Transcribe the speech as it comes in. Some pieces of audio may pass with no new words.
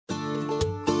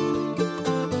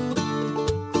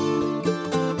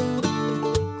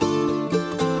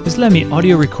Islami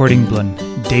audio recording blun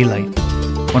Daylight.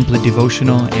 One play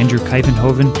devotional Andrew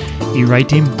Hoven,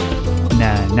 Ritim,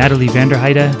 na Natalie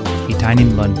Vanderheide,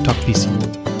 tainim blun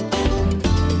Pikinini.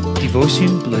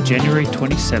 Devotion blo January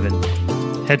 27.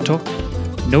 Head talk,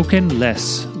 noken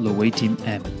less lo Wetim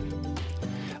M.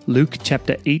 Luke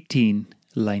chapter 18,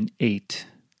 line 8.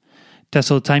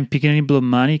 Tasol taim Pikinini Bilong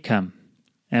Man kam,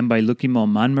 and by lukim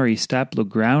manmeri stap lo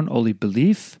graun oli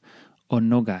bilip or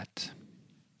nogat.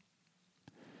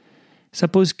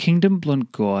 Sapos kingdom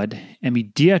blon God,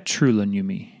 emi dia true lon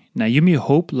yumi, na yumi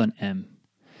hope lon em.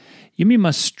 Yumi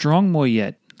must strong more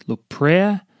yet, lo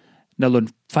prea, na lon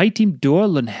paitim door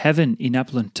lon heven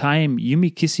inap lon taim, yumi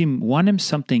kisim wanem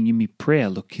samting yumi prea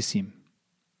lo kisim.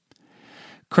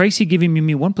 Christ he give him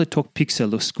yumi one pla talk pixa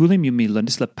lo schoolim yumi lon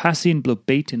isla passin blo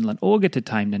baitin lon orget a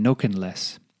time na noken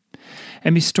less.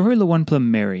 Emi story lo one pla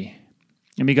manmeri,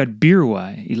 emi got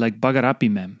birwa I like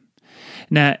bagarapi mem.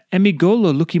 Na emi go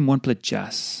lo lukim one pla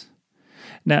jas.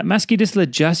 Na maski dis la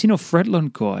jas fret lon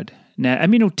God. Na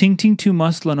emi no ting too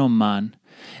mus lon o man.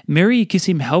 Mary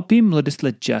kisim help him lo dis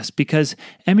la jas, because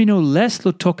emi no less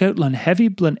lo talk out lon heavy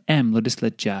blon em lo dis la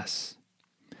jas.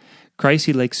 Christ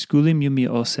he like schoolim yumi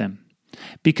osem.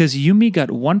 Because yumi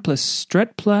got one plus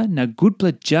stret pla na good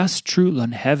pla jas true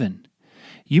lon heven.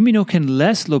 Yumi no can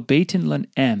less lo baitin lon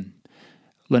em.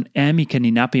 Lon em I can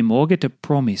inap morget a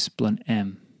promise blon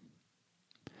em.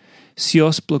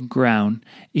 Sios blon graun,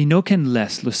 I no can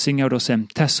less lo sing out osem.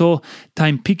 Tasol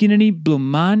taim Pikinini Bilong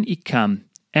Man kam,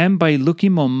 and by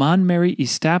lukim manmeri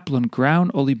stap blon graun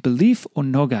oli bilip or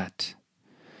nogat.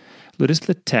 Lo dis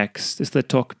la text, dis la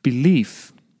talk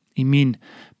belief. I mean,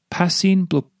 passin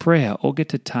blo prea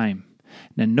orget a time.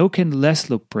 Na no can less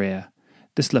lo prea.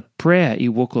 Dis la prea I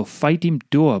wok lo paitim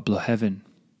door blo heven.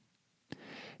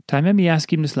 Time emi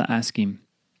ask him dis la ask him.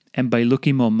 And by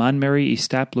lukim manmeri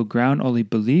stap lo graun oli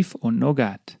bilip or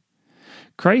nogat.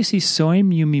 Christ I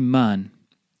soim yumi man.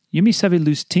 Yumi save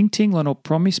lose ting lon o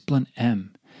promise blon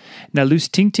em. Na lose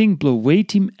ting blo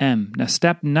Wetim em. Na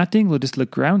stap nothing lo dis la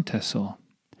graun Tasol.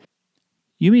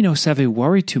 Yumi no save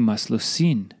worry too mas lo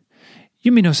sin.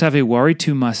 Yumi no save worry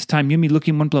too mas time yumi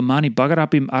lukim one bla mani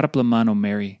bagarapim arap mano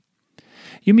Mary.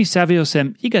 Yumi save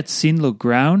osem I got sin lo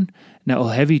graun na ol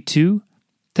heavy too.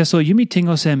 Tasol yumi ting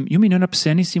osem yumi non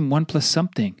absenisim one plus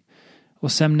something.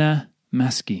 Osem na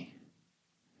maski.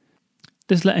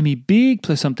 Des la emi big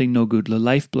plus something no good lo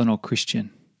life blon o Christian.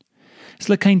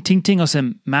 Sla kain ting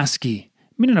osem maski.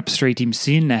 Minon abstraight him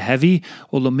sin na heavy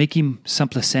or lo make him some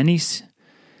plasenis.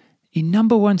 I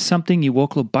number one something I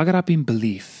walk lo bagarapim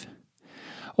belief.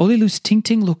 Oli lose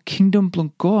ting lo kingdom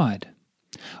blon God.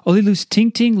 Oli lose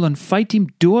ting lon paitim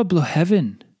door blo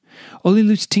heven. Oli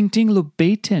lose ting lo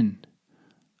baitin.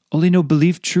 Oli no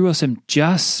believe true osem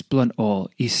jas blon all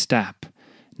I stap.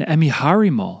 Na emi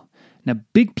harimol. Na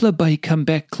big pla by come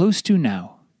back close to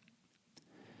now.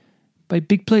 By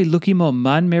big play lukim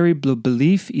manmeri blo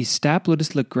belief I stap lo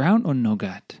dis la graun on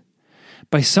nogat.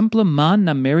 By simple man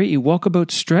na meri I walk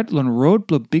about stret lon road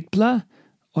blo big pla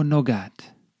or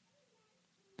nogat.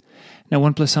 Now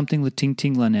one plus something lo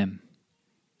ting lon em.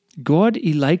 God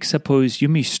I like suppose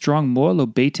yumi strong more lo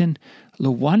baitin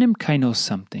lo wanem kaino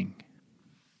something.